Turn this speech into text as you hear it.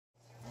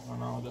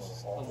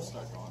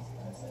start going.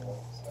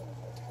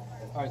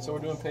 All right, so we're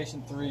doing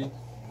patient 3.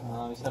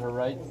 He's had a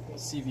right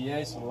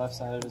CVA, so the left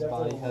side of his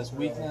body has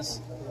weakness.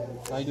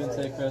 How you doing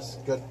today, Chris?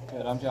 Good.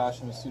 Good. I'm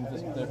Josh. I'm a student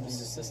physical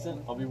therapist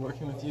assistant. I'll be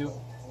working with you.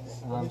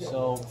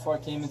 So before I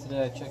came in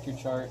today, I checked your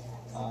chart.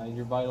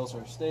 Your vitals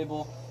are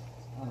stable.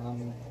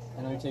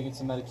 I know you're taking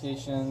some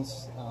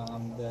medications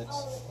that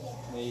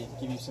may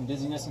give you some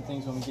dizziness and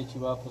things when we get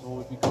you up, so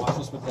we'll be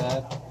cautious with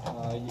that.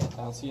 I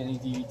don't see any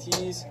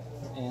DVTs,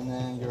 and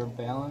then your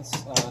balance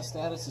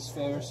status is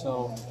fair,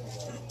 so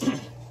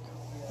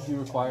you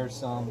require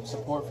some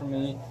support from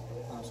me,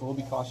 so we'll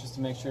be cautious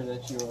to make sure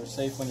that you are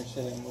safe when you're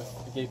sitting with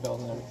the gait belt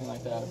and everything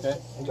like that, okay?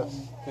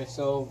 Okay,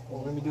 so what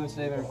we're going to be doing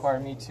today will require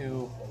me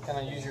to kind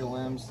of use your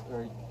limbs,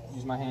 or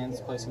use my hands,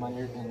 place them on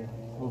your, and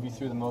move you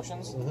through the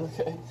motions,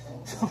 okay?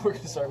 So we're going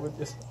to start with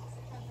this.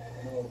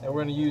 And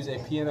we're going to use a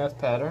PNF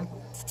pattern,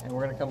 and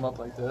we're going to come up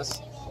like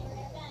this,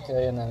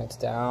 okay, and then it's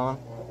down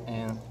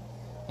and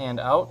hand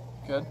out,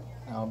 good.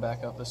 Now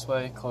back up this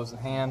way, close the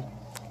hand,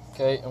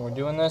 okay, and we're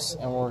doing this,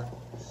 and we're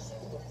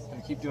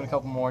going to keep doing a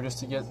couple more just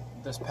to get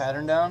this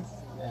pattern down,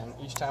 and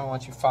each time I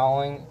want you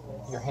following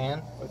your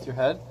hand with your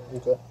head,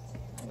 okay,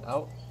 and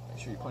out, make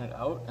sure you point it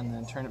out, and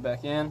then turn it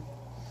back in,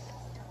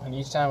 and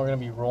each time we're going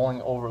to be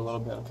rolling over a little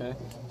bit, okay,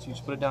 so you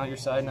just put it down at your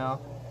side now,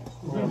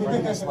 we're going to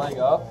bring this leg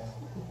up,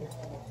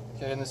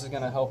 okay, and this is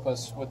going to help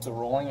us with the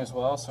rolling as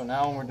well. So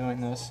now when we're doing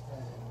this,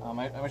 I'm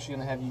actually going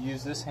to have you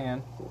use this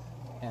hand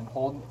and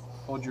hold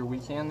your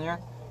weak hand there,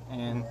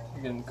 and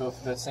you're going to go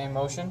through that same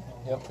motion.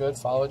 Yep, good.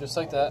 Follow it just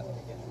like that.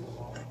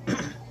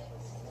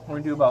 We're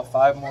going to do about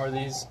 5 more of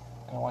these,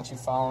 and I want you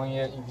following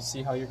it. You can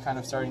see how you're kind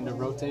of starting to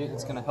rotate.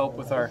 It's going to help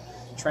with our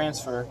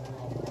transfer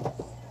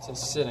to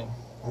sitting.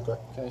 okay.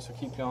 Okay, so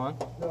keep going.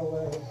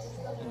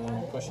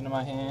 And push into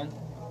my hand.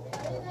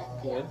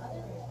 Good.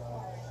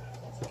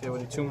 Okay,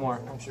 we'll do 2 more.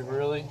 I want you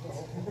really,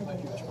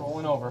 like you're just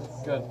rolling over.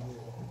 Good.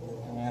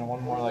 And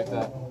 1 more like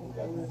that.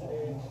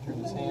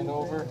 Turn this hand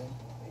over.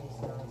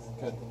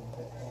 Good.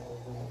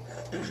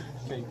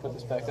 Okay, you put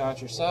this back down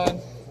at your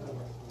side.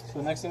 So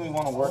the next thing we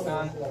want to work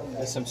on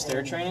is some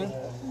stair training.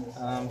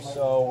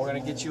 So we're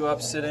going to get you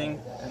up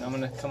sitting, and I'm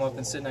going to come up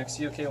and sit next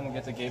to you, okay, when we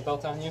get the gait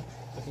belt on you.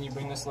 So can you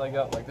bring this leg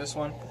up like this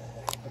one?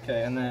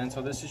 Okay, and then,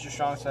 so this is your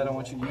strong side. I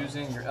want you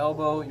using your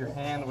elbow, your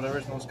hand, whatever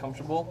is most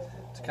comfortable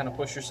to kind of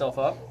push yourself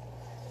up.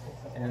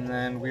 And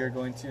then we are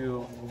going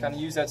to kind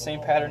of use that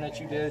same pattern that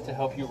you did to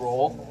help you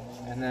roll,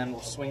 and then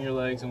we'll swing your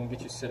legs and we'll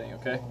get you sitting,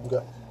 okay?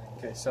 Okay.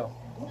 Okay, so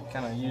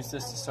kind of use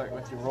this to start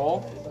with your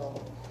roll.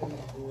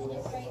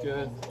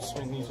 Good.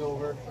 Swing these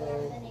over.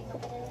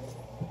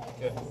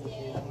 Good.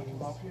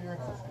 Come up here.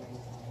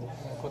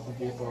 Put the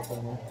gate belt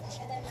on there.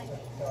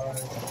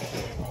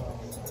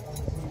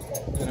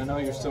 And I know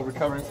you're still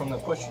recovering from the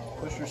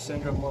pusher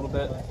syndrome a little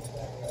bit.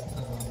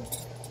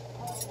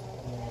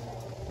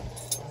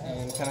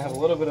 And kind of have a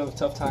little bit of a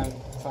tough time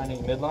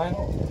finding midline,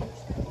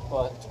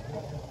 but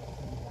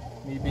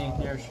me being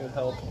here should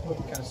help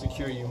kind of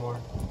secure you more.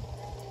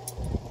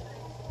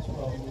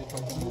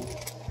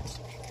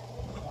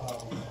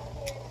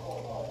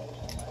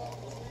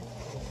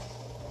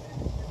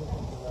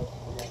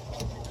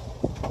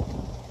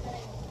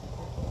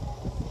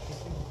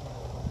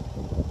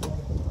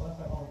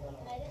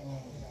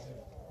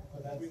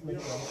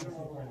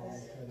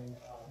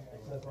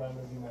 That's why I'm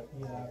going to do my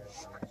PNF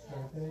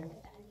strengthening.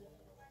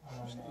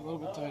 Just a little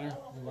bit tighter.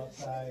 The left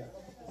side.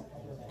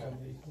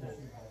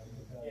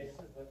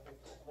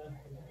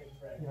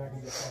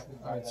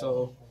 Alright,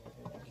 so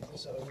get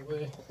this out of the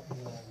way.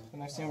 The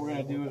next thing we're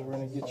going to do is we're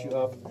going to get you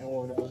up, and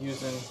we're going to be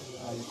using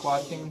your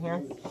quad cane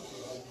here.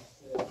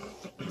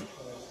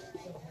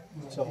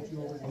 So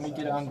let me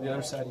get on the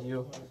other side of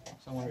you.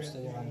 So I want to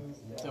stay on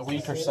the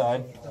weaker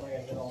side.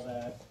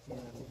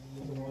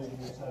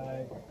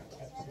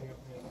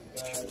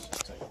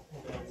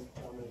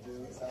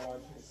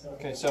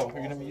 Okay, so we're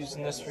going to be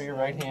using this for your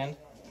right hand,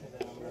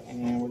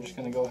 and we're just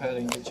going to go ahead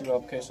and get you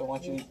up. Okay, so I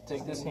want you to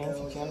take this hand if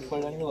you can, put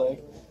it on your leg,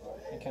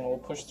 and kind of we'll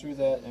push through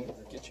that and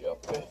get you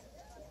up, okay?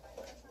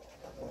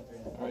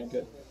 Alright,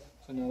 good.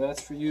 So now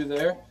that's for you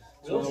there.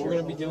 So what we're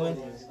going to be doing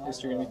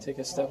is you're going to take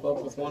a step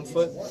up with one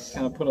foot,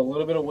 kind of put a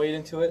little bit of weight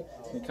into it,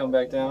 and come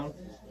back down,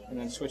 and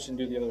then switch and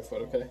do the other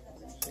foot, okay?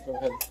 So go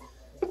ahead.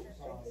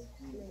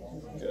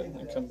 Good,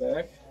 and come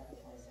back.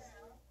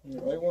 And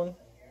the right one.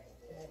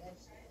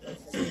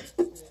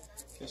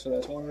 Okay, so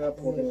that's 1 rep.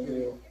 We're going to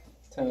do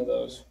 10 of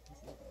those.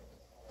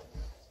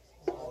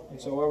 And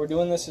so while we're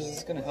doing this, is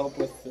it's going to help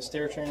with the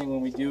stair training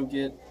when we do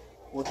get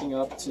working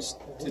up to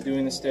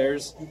doing the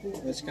stairs.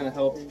 And it's going to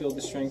help build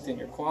the strength in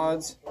your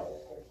quads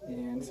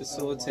and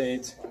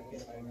facilitate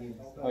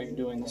how you're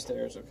doing the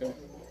stairs, okay?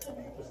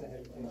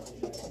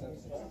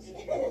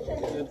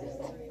 Good.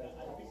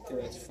 Okay,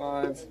 that's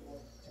 5.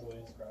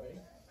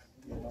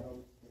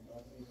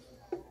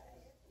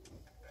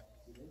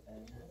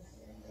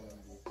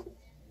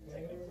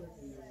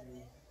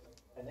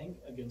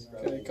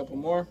 Okay, a couple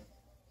more.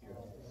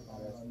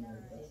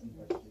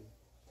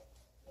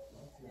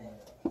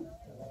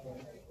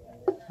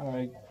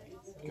 Alright,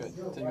 good.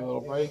 Take a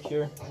little break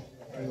here.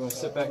 You want to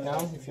sit back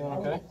down? You feeling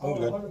okay? I'm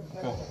good.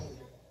 Okay.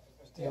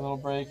 Just take a little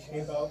break,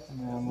 and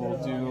then we'll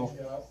do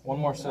one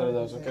more set of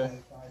those, okay?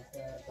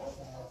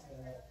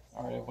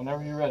 All right,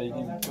 whenever you're ready,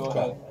 you go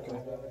ahead. Okay.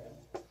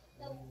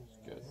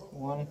 Good.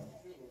 1,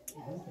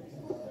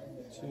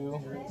 2,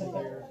 3,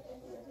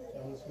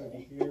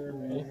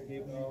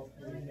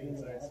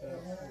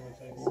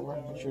 4.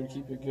 Make sure to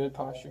keep your good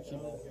posture,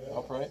 keep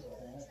upright.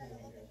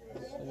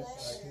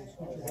 6,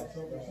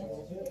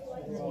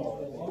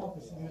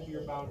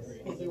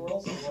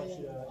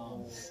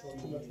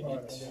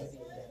 8.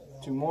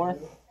 2 more.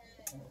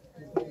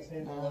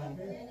 9,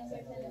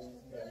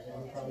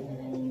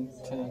 and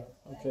 10.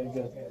 Okay,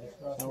 good.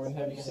 Now we're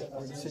gonna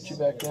sit you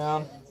back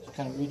down. Just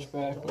kind of reach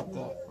back with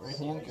the right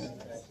hand. Good.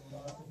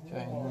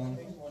 Okay, and then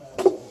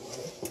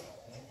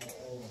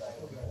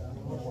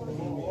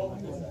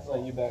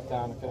lay you back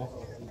down. Okay.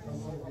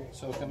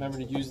 So remember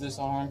to use this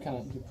arm. Kind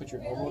of you put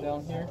your elbow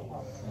down here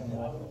and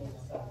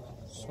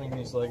swing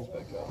these legs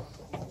back up.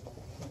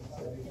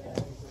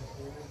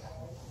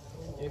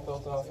 Gate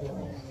belt off here.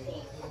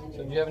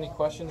 So do you have any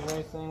questions or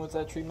anything with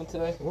that treatment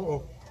today?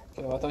 Uh-oh.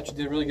 Okay, well, I thought you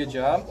did a really good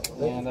job,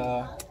 and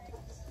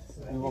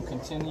we will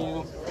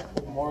continue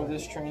more of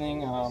this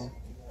training,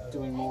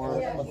 doing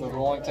more of the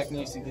rolling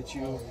techniques to get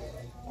you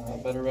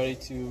better ready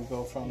to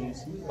go from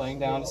laying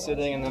down to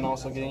sitting, and then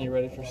also getting you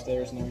ready for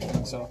stairs and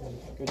everything. So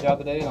good job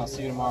today, and I'll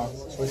see you tomorrow.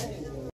 Sweet.